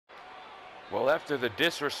Well, after the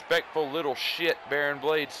disrespectful little shit Baron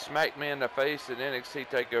Blade smacked me in the face at NXT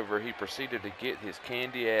TakeOver, he proceeded to get his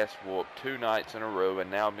candy ass whooped 2 nights in a row,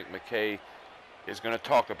 and now Mick McKay is going to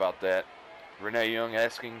talk about that. Renee Young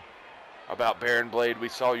asking about Baron Blade. We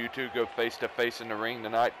saw you two go face to face in the ring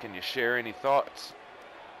tonight. Can you share any thoughts?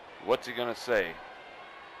 What's he going to say?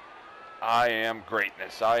 I am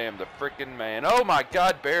greatness. I am the freaking man. Oh my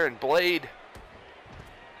God, Baron Blade.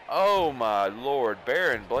 Oh my Lord,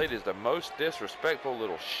 Baron Blade is the most disrespectful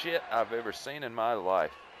little shit I've ever seen in my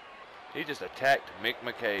life. He just attacked Mick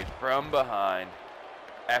McKay from behind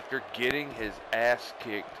after getting his ass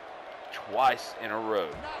kicked twice in a row.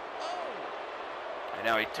 And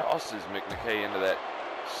now he tosses Mick McKay into that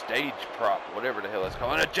stage prop, whatever the hell it's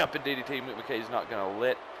called. And a jumping DDT. Mick McKay's not going to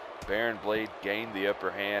let Baron Blade gain the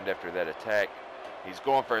upper hand after that attack. He's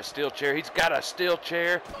going for a steel chair. He's got a steel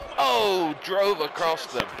chair. Oh, drove across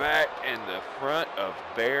the back and the front of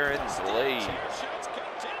Baron Blade.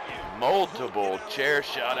 Multiple chair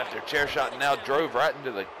shot after chair shot, and now drove right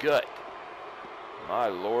into the gut. My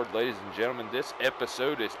Lord, ladies and gentlemen, this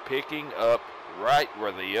episode is picking up right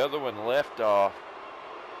where the other one left off.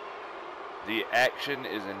 The action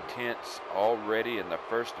is intense already in the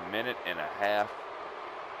first minute and a half.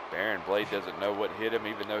 Baron Blade doesn't know what hit him,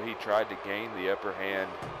 even though he tried to gain the upper hand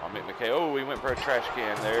on Mick McKay. Oh, he went for a trash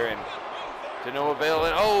can there, and to no avail.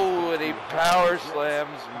 And oh, and he power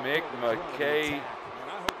slams Mick McKay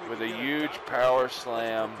with a huge power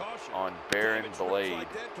slam on Baron Blade.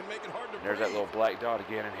 And there's that little black dot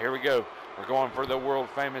again, and here we go. We're going for the world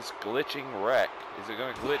famous glitching rack. Is it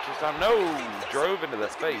going to glitch this time? No! Drove into the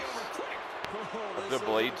face of the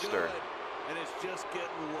Bladester. And it's just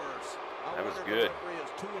getting worse. That was good.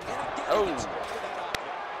 Oh!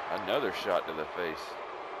 Another shot to the face.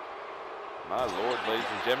 My Lord, ladies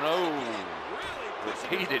and gentlemen. Oh!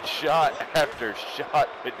 Repeated shot after shot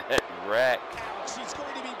with that rack.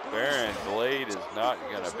 Baron Blade is not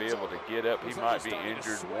going to be able to get up. He might be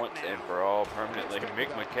injured once and for all permanently. Mick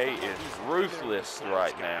McKay is ruthless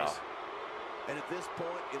right now.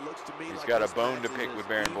 He's got a bone to pick with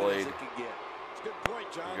Baron Blade.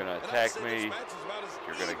 You're going to attack me.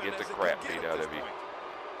 You're going to get the crap beat out of you.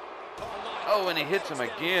 Oh, and he hits him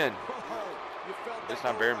again. This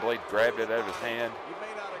time Baron Blade grabbed it out of his hand.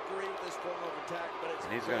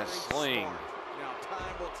 And he's going to sling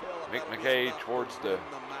Mick McKay towards the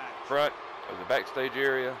front of the backstage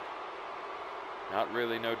area. Not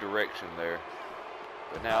really no direction there.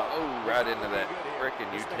 But now, oh, right into that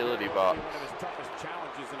frickin' utility box.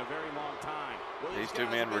 These two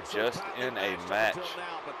men were just in a match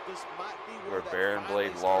where Baron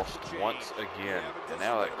Blade lost once again. And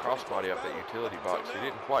now that crossbody off that utility box. He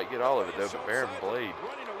didn't quite get all of it though, but Baron Blade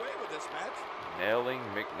nailing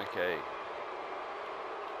Mick McKay.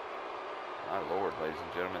 My Lord, ladies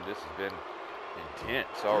and gentlemen, this has been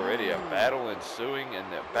intense already. A battle ensuing in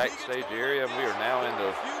the backstage area. We are now in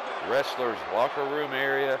the wrestler's locker room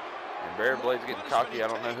area. And Baron Blade's getting cocky. I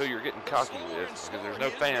don't know who you're getting cocky with because there's no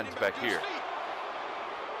fans back here.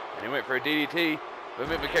 And he went for a DDT, but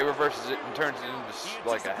Mick McKay reverses it and turns it into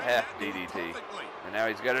like a half DDT. And now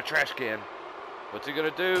he's got a trash can. What's he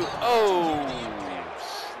going to do? Oh!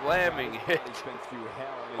 Slamming it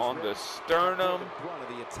on the sternum,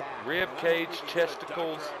 rib cage,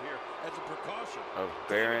 chesticles of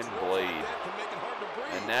Baron Blade.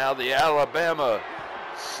 And now the Alabama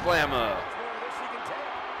Slammer.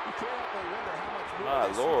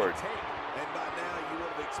 My Lord.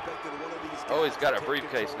 Oh, he's got a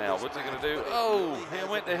briefcase now. What's he going to do? Oh, he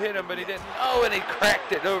went to hit him, but he didn't. Oh, and he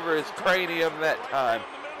cracked it over his cranium that time.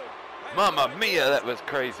 Mamma mia, that was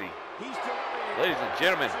crazy. Ladies and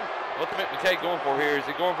gentlemen, what's Mick McKay going for here? Is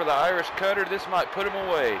he going for the Irish cutter? This might put him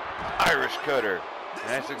away. Irish cutter. And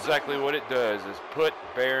that's exactly what it does, is put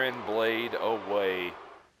Baron Blade away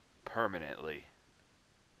permanently.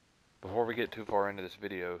 Before we get too far into this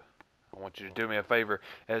video, I want you to do me a favor,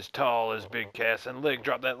 as tall as Big Cass and Lig,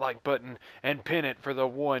 drop that like button and pin it for the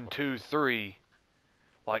 1, 2, 3,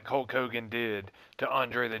 like Hulk Hogan did to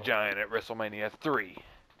Andre the Giant at WrestleMania 3.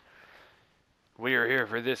 We are here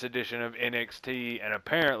for this edition of NXT, and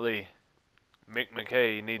apparently Mick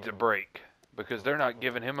McKay needs a break because they're not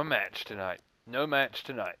giving him a match tonight. No match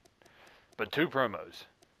tonight, but 2 promos,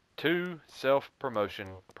 2 self-promotion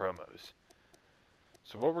promos.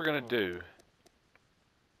 So what we're going to do,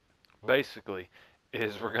 basically,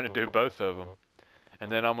 is we're going to do both of them,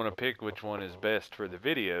 and then I'm going to pick which one is best for the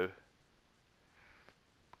video,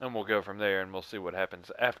 and we'll go from there, and we'll see what happens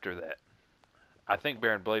after that. I think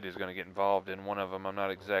Baron Blade is going to get involved in one of them. I'm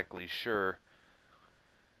not exactly sure.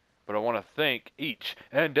 But I want to thank each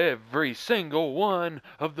and every single one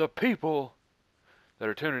of the people that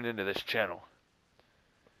are tuning into this channel.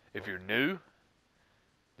 If you're new,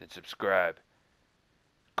 then subscribe.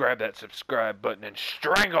 Grab that subscribe button and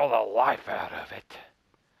strangle the life out of it.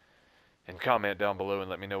 And comment down below and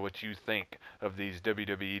let me know what you think of these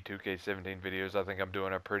WWE 2K17 videos. I think I'm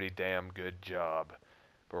doing a pretty damn good job.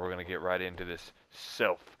 But we're going to get right into this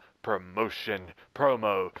self-promotion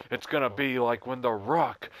promo. It's going to be like when The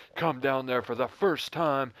Rock come down there for the first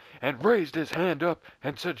time and raised his hand up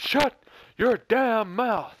and said, "Shut your damn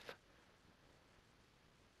mouth."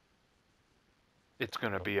 It's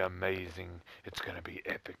going to be amazing. It's going to be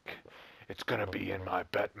epic. It's going to be in my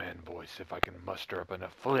Batman voice if I can muster up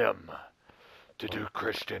enough phlegm to do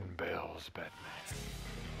Christian Bale's Batman.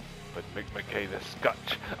 But Mick McKay, the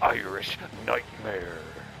Scotch-Irish Nightmare,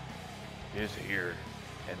 is here.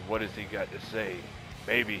 And what has he got to say?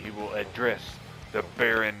 Maybe he will address the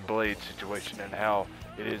Baron Blade situation and how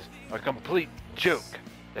it is a complete joke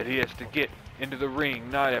that he has to get into the ring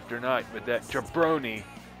night after night with that jabroni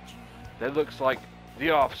that looks like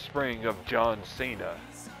the offspring of John Cena.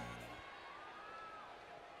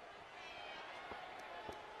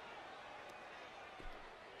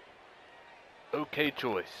 Okay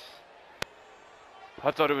choice. I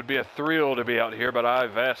thought it would be a thrill to be out here, but I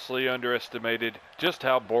vastly underestimated just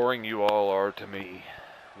how boring you all are to me.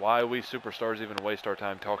 Why we superstars even waste our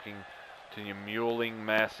time talking to you mewling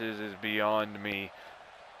masses is beyond me.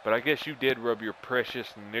 But I guess you did rub your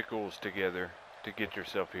precious nickels together to get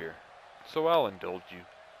yourself here. So I'll indulge you.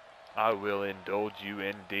 I will indulge you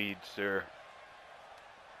indeed, sir.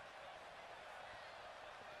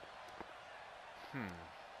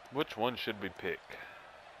 Which one should we pick?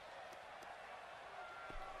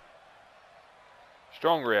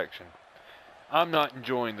 Strong reaction. I'm not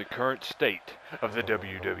enjoying the current state of the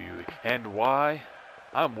WWE. And why?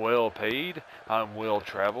 I'm well paid. I'm well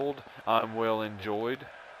traveled. I'm well enjoyed.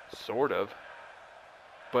 Sort of.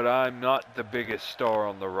 But I'm not the biggest star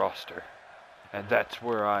on the roster. And that's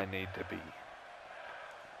where I need to be.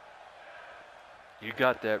 You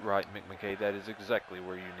got that right, Mick McKay. That is exactly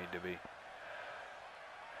where you need to be.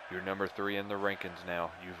 You're number 3 in the rankings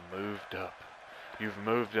now. You've moved up. You've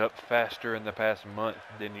moved up faster in the past month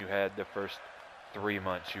than you had the first 3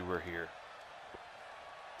 months you were here.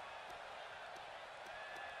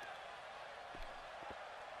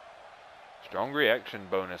 Strong reaction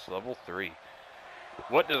bonus, level 3.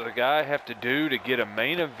 What does a guy have to do to get a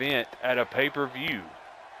main event at a pay-per-view?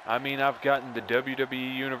 I mean, I've gotten the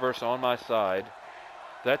WWE Universe on my side.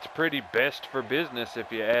 That's pretty best for business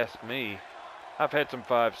if you ask me. I've had some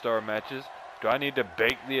 5-star matches. Do I need to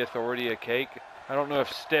bake the Authority a cake? I don't know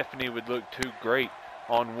if Stephanie would look too great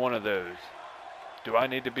on one of those. Do I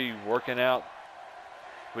need to be working out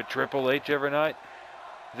with Triple H every night?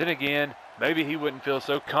 Then again, maybe he wouldn't feel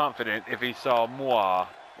so confident if he saw moi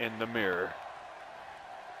in the mirror.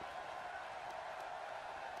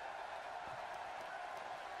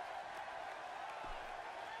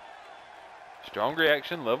 Strong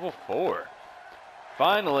reaction level 4.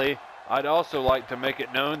 Finally, I'd also like to make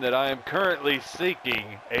it known that I am currently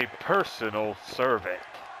seeking a personal servant.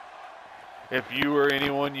 If you or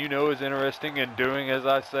anyone you know is interested in doing as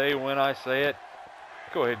I say when I say it,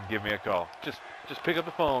 go ahead and give me a call. Just pick up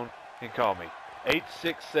the phone and call me.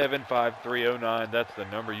 867-5309. That's the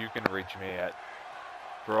number you can reach me at.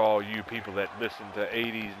 For all you people that listen to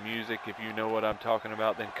 80s music, if you know what I'm talking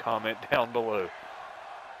about, then comment down below.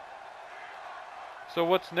 So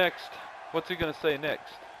what's next? What's he going to say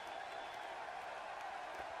next?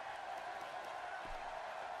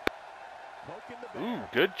 Ooh,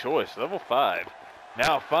 good choice. Level 5.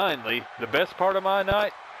 Now finally, the best part of my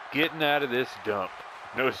night, getting out of this dump.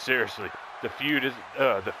 No, seriously. The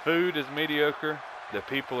food is mediocre. The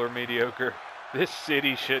people are mediocre. This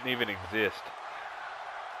city shouldn't even exist.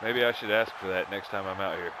 Maybe I should ask for that next time I'm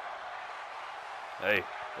out here. Hey,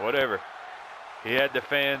 whatever. He had the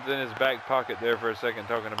fans in his back pocket there for a second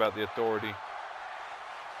talking about the Authority.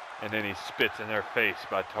 And then he spits in their face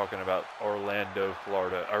by talking about Orlando,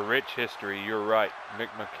 Florida. A rich history. You're right. Mick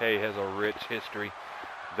McKay has a rich history.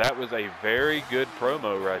 That was a very good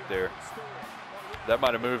promo right there. That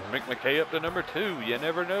might have moved Mick McKay up to number 2. You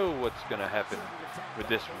never know what's going to happen with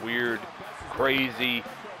this weird, crazy,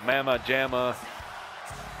 mamma jamma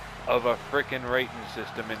of a frickin' rating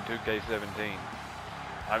system in 2K17.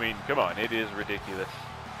 I mean, come on. It is ridiculous.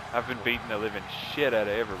 I've been beating the living shit out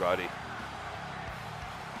of everybody.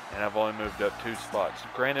 And I've only moved up 2 spots.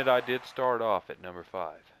 Granted, I did start off at number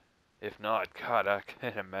 5. If not, God, I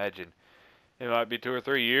can't imagine. It might be 2 or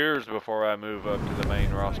 3 years before I move up to the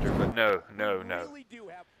main roster. But no.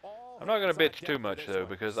 I'm not going to bitch too much, though,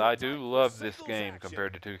 because I do love this game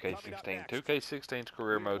compared to 2K16. 2K16's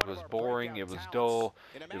career mode was boring, it was dull,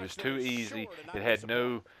 it was too easy, it had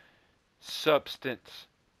no substance,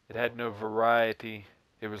 it had no variety,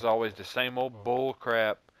 it was always the same old bull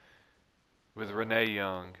crap with Renee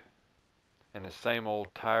Young and the same old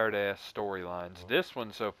tired-ass storylines. This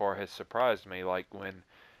one so far has surprised me, like when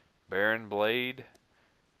Baron Blade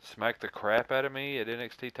smacked the crap out of me at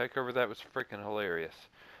NXT TakeOver. That was freaking hilarious.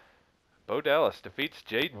 Bo Dallas defeats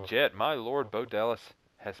Jaden Jet. My lord, Bo Dallas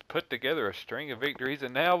has put together a string of victories,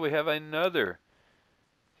 and now we have another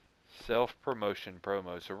self-promotion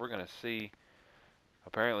promo. So we're going to see.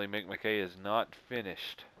 Apparently Mick McKay is not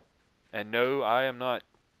finished. And no, I am not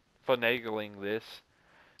finagling this.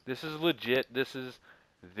 This is legit. This is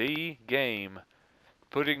the game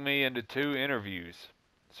putting me into 2 interviews.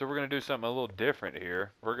 So we're going to do something a little different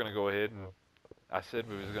here. We're going to go ahead and, I said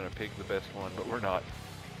we was going to pick the best one, but we're not.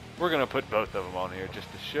 We're going to put both of them on here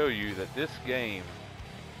just to show you that this game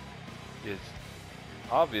is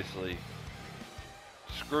obviously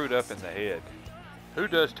screwed up in the head. Who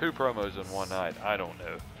does 2 promos in one night? I don't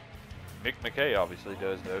know. Mick McKay obviously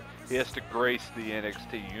does, though. He has to grace the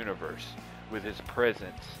NXT universe with his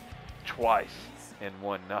presence twice in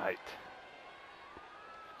one night.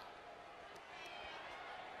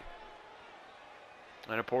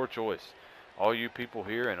 And a poor choice. All you people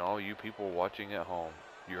here and all you people watching at home,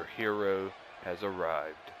 your hero has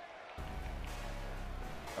arrived.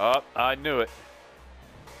 Oh, I knew it.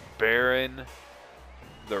 Baron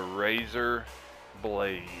the Razor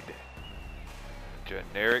Blade.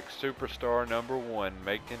 Generic superstar number 1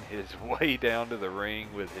 making his way down to the ring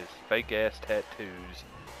with his fake ass tattoos.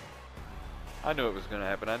 I knew it was going to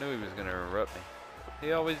happen. I knew he was going to interrupt me.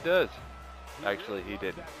 He always does. Actually, he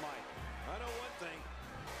didn't.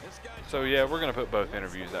 So yeah, we're going to put both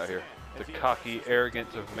interviews out here. The cocky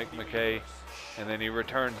arrogance of Mick McKay, and then he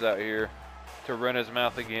returns out here to run his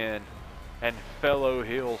mouth again, and fellow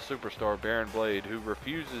heel superstar Baron Blade, who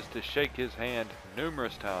refuses to shake his hand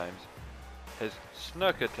numerous times, has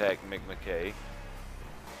snuck attacked Mick McKay.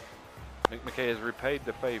 Mick McKay has repaid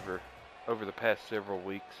the favor over the past several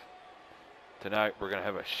weeks. Tonight we're going to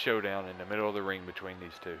have a showdown in the middle of the ring between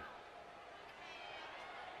these 2.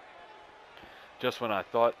 Just when I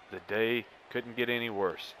thought the day couldn't get any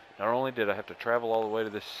worse. Not only did I have to travel all the way to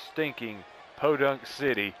this stinking podunk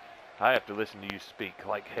city, I have to listen to you speak.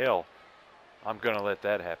 Like hell, I'm going to let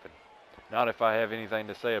that happen. Not if I have anything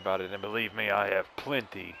to say about it, and believe me, I have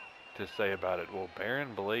plenty to say about it. Well,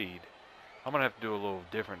 Baron Blade, I'm going to have to do a little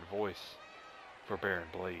different voice for Baron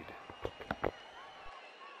Blade.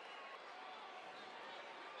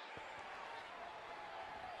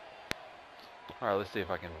 Alright, let's see if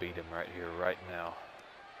I can beat him right here, right now.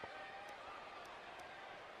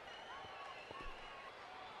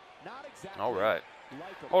 Alright.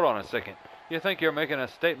 Hold on a second. You think you're making a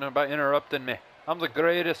statement by interrupting me? I'm the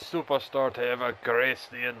greatest superstar to ever grace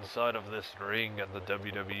the inside of this ring, and the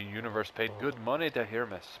WWE Universe paid good money to hear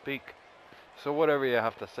me speak. So whatever you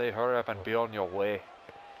have to say, hurry up and be on your way.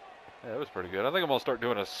 Yeah, that was pretty good. I think I'm going to start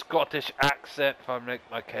doing a Scottish accent for Mick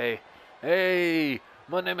McKay. Hey,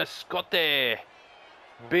 my name is Scotty.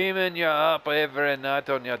 Beaming you up every night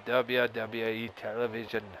on your WWE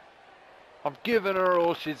television. I'm giving her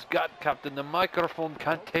all she's got, Captain. The microphone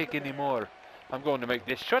can't take any more. I'm going to make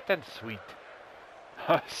this short and sweet.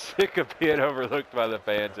 I'm sick of being overlooked by the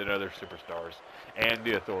fans and other superstars and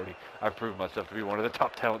the authority. I've proved myself to be one of the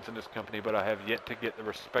top talents in this company, but I have yet to get the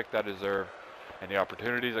respect I deserve and the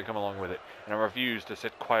opportunities that come along with it, and I refuse to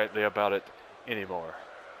sit quietly about it anymore.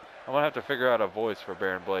 I'm going to have to figure out a voice for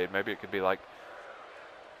Baron Blade. Maybe it could be like,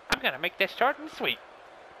 I'm going to make this short and sweet.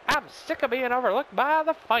 I'm sick of being overlooked by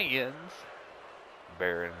the fans.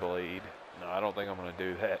 Baron Blade. No, I don't think I'm going to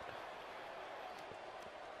do that.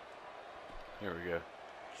 Here we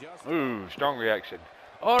go. Ooh, strong reaction.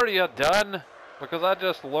 Are you done? Because I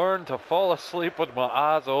just learned to fall asleep with my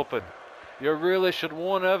eyes open. You really should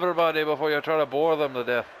warn everybody before you try to bore them to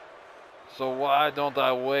death. So why don't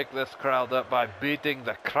I wake this crowd up by beating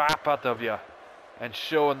the crap out of you and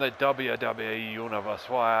showing the WWE Universe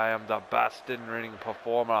why I am the best in-ring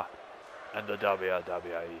performer in the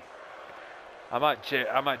WWE. I might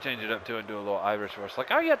change it up too and do a little Irish verse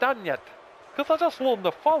like, are you done yet? Because I just learned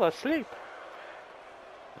to fall asleep.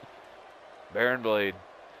 Baron Blade.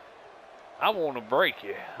 I want to break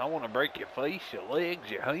you. I want to break your face, your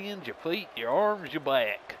legs, your hands, your feet, your arms, your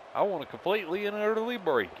back. I want to completely and utterly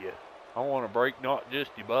break you. I want to break not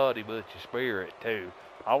just your body, but your spirit too.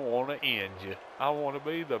 I want to end you. I want to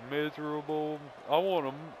be the miserable. I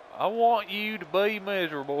want you to be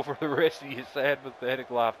miserable for the rest of your sad, pathetic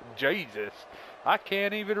life. Jesus, I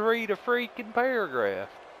can't even read a freaking paragraph.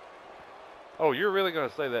 Oh, you're really going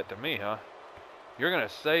to say that to me, huh? You're going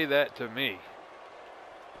to say that to me?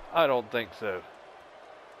 I don't think so.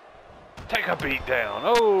 Take a beat down.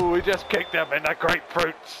 Oh, he just kicked him in the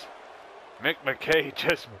grapefruits. Mick McKay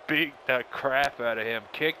just beat the crap out of him.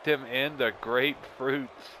 Kicked him in the grapefruits.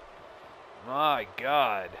 My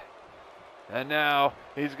God. And now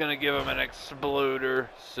he's going to give him an exploder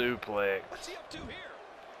suplex. What's he up to here?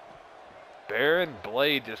 Baron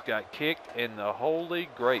Blade just got kicked in the holy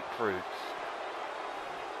grapefruits.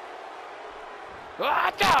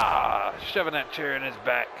 Ah! Shoving that chair in his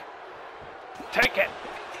back. Take it.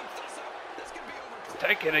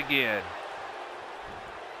 Take it again.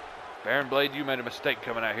 Baron Blade, you made a mistake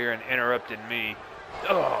coming out here and interrupting me.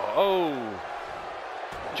 Oh.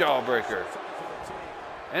 Jawbreaker.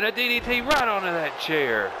 And a DDT right onto that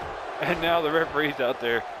chair. And now the referee's out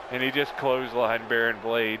there, and he just clotheslined Baron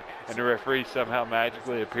Blade, and the referee somehow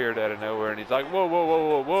magically appeared out of nowhere, and he's like, whoa, whoa, whoa,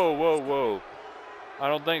 whoa, whoa, whoa, whoa. I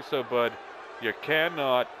don't think so, bud. You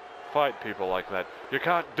cannot fight people like that. You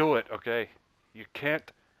can't do it, okay? You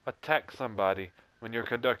can't attack somebody when you're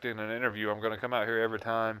conducting an interview. I'm going to come out here every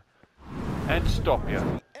time and stop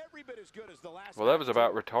you. Well, that was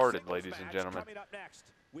about retarded, ladies and gentlemen.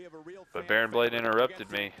 But Baron Blade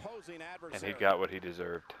interrupted me, and he got what he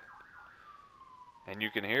deserved. And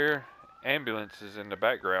you can hear ambulances in the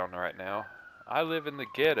background right now. I live in the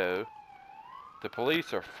ghetto. The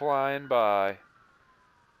police are flying by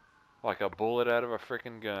like a bullet out of a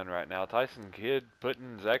freaking gun right now. Tyson Kidd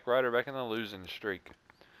putting Zack Ryder back in the losing streak.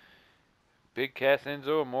 Big Cass,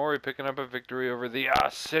 Enzo Amore picking up a victory over the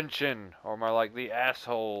Ascension, or more like the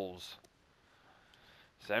Assholes.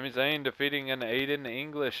 Sami Zayn defeating an Aiden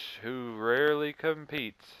English who rarely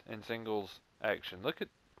competes in singles action. Look at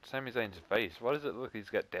Sami Zayn's face. What does it look? He's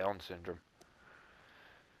got Down syndrome.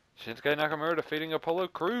 Shinsuke Nakamura defeating Apollo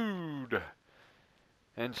Creed.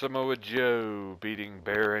 And Samoa Joe beating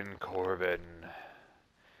Baron Corbin.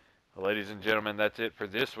 Well, ladies and gentlemen, that's it for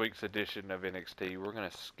this week's edition of NXT. We're going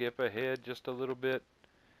to skip ahead just a little bit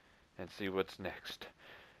and see what's next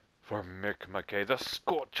for Mick McKay, the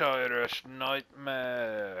Scotch-Irish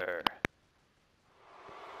Nightmare.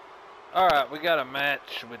 Alright, we got a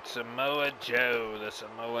match with Samoa Joe, the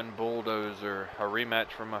Samoan Bulldozer. A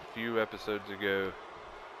rematch from a few episodes ago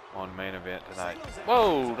on Main Event tonight.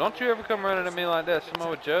 Whoa, don't you ever come running at me like that,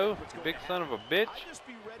 Samoa Joe, you big son of a bitch.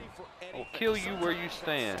 I'll kill you where you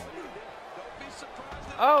stand.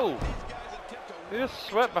 Oh! He just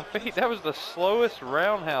swept my feet. That was the slowest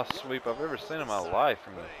roundhouse sweep I've ever seen in my life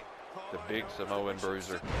from the big Samoan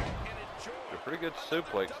bruiser. A pretty good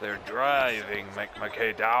suplex there, driving Mick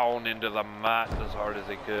McKay down into the mat as hard as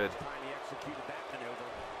he could.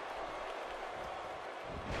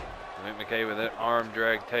 Mick McKay with an arm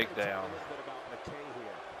drag takedown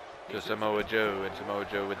to Samoa Joe, and Samoa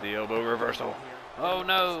Joe with the elbow reversal. Oh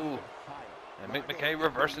no! And Mick McKay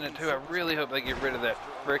reversing it too. I really hope they get rid of that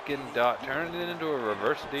frickin' dot, turning it into a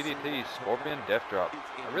reverse DDT, Scorpion Death Drop.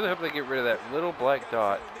 I really hope they get rid of that little black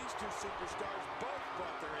dot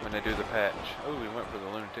when they do the patch. Oh, he went for the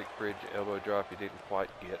Lunatic Bridge elbow drop. He didn't quite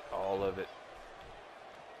get all of it,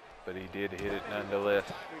 but he did hit it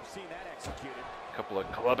nonetheless. A couple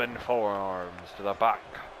of clubbing forearms to the back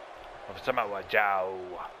of Samoa Joe.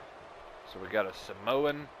 So we got a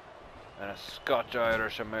Samoan and a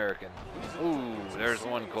Scotch-Irish American. Ooh, there's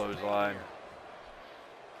one clothesline.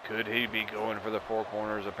 Could he be going for the four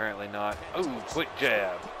corners? Apparently not. Ooh, quick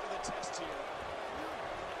jab.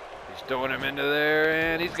 He's throwing him into there,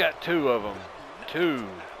 and he's got two of them. Two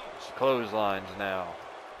clotheslines now.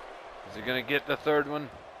 Is he going to get the third one?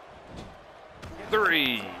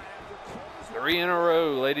 Three. Three in a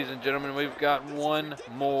row, ladies and gentlemen. We've got one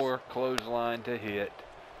more clothesline to hit.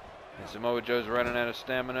 And Samoa Joe's running out of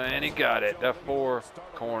stamina, and he got it. The four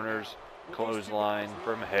corners clothesline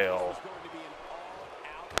from hell.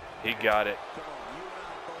 He got it.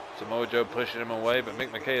 Samoa Joe pushing him away, but Mick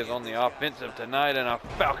McKay is on the offensive tonight, and a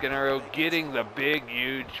Falcon Arrow getting the big,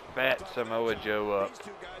 huge, fat Samoa Joe up.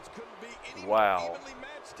 Wow.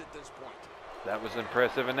 That was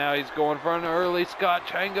impressive, and now he's going for an early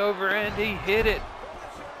Scotch hangover, and he hit it.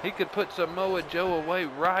 He could put Samoa Joe away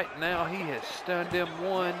right now. He has stunned him.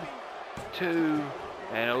 1, 2,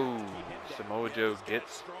 and oh, Samoa Joe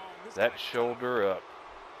gets that shoulder up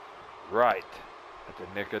right at the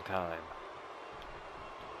nick of time.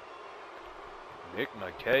 Mick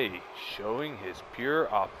McKay showing his pure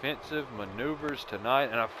offensive maneuvers tonight,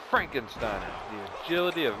 and a Frankensteiner. The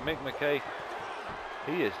agility of Mick McKay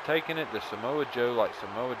He is taking it to Samoa Joe like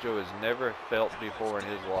Samoa Joe has never felt before in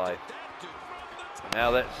his life.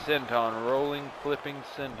 Now that senton, rolling, flipping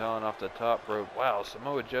senton off the top rope. Wow,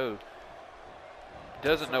 Samoa Joe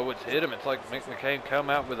doesn't know what's hit him. It's like Mick McKay come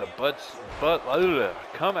out with a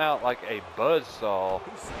come out like a buzzsaw.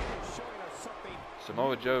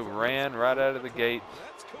 Samoa Joe ran right out of the gates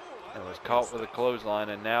and was caught with a clothesline,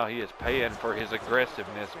 and now he is paying for his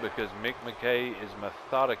aggressiveness because Mick McKay is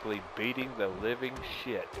methodically beating the living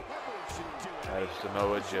shit out of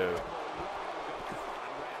Samoa Joe.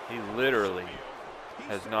 He literally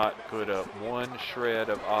has not put up one shred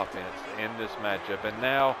of offense in this matchup, and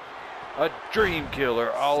now a dream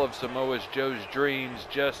killer. All of Samoa Joe's dreams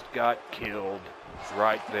just got killed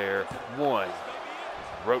right there. One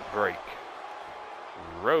rope break.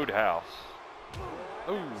 Roadhouse.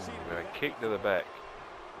 Ooh, a kick to the back.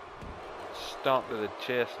 Stomp to the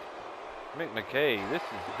chest. Mick McKay, this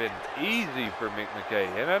has been easy for Mick McKay.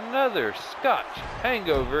 And another Scotch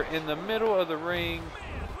hangover in the middle of the ring.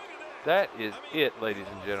 That is it, ladies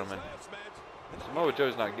and gentlemen. Samoa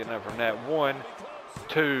Joe's not getting up from that. 1,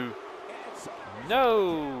 2,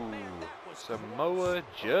 no! Samoa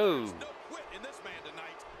Joe.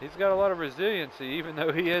 He's got a lot of resiliency, even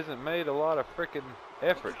though he hasn't made a lot of freaking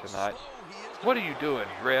effort tonight. What are you doing,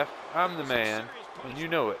 ref? I'm the man, and you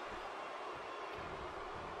know it.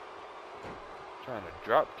 Trying to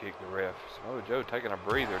drop kick the ref. Samoa Joe taking a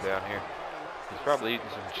breather down here. He's probably eating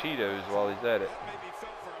some Cheetos while he's at it.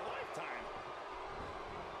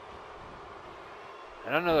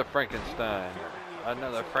 And another Frankenstein.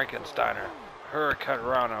 Another Frankensteiner.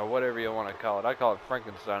 Hurricanrana, whatever you want to call it. I call it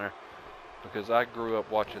Frankensteiner because I grew up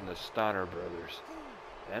watching the Steiner brothers.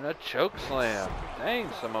 And a choke slam. Dang,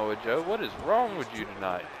 Samoa Joe, what is wrong with you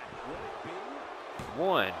tonight?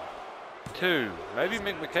 1, 2. Maybe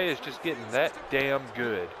Mick McKay is just getting that damn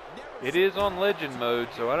good. It is on legend mode,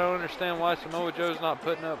 so I don't understand why Samoa Joe's not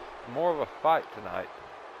putting up more of a fight tonight.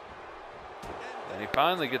 And he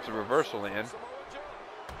finally gets a reversal in.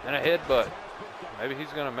 And a headbutt. Maybe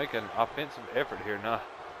he's going to make an offensive effort here. Nah.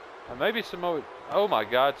 Maybe Samoa... Oh my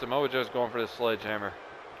God, Samoa Joe's going for the sledgehammer.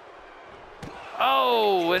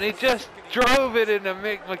 Oh, and he just drove it into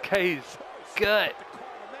Mick McKay's gut.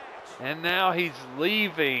 And now he's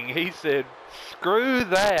leaving. He said, screw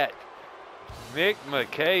that. Mick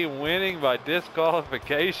McKay winning by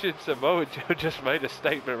disqualification. Samoa Joe just made a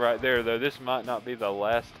statement right there, though. This might not be the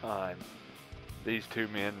last time these two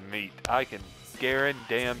men meet. I can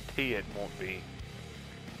guarantee it won't be.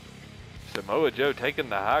 Samoa Joe taking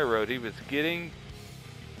the high road. He was getting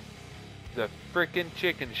the frickin'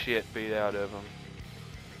 chicken shit beat out of him.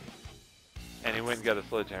 And he went and got a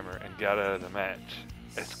sledgehammer and got out of the match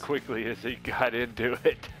as quickly as he got into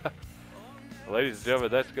it. Ladies and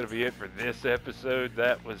gentlemen, that's going to be it for this episode.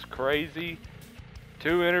 That was crazy.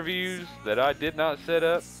 2 interviews that I did not set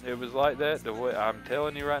up. It was like that. The way I'm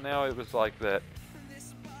telling you right now, it was like that.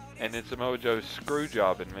 And then Samoa Joe screw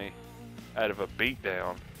jobbing me out of a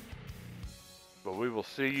beatdown. But we will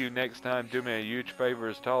see you next time. Do me a huge favor,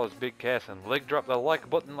 as tall as Big Cass, and leg drop the like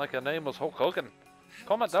button like your name was Hulk Hogan.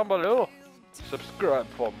 Comment down below. Subscribe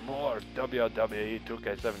for more WWE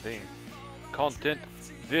 2K17 content.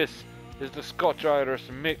 This is the Scotch-Irish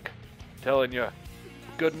Mick telling you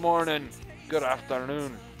good morning, good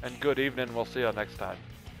afternoon, and good evening. We'll see you next time.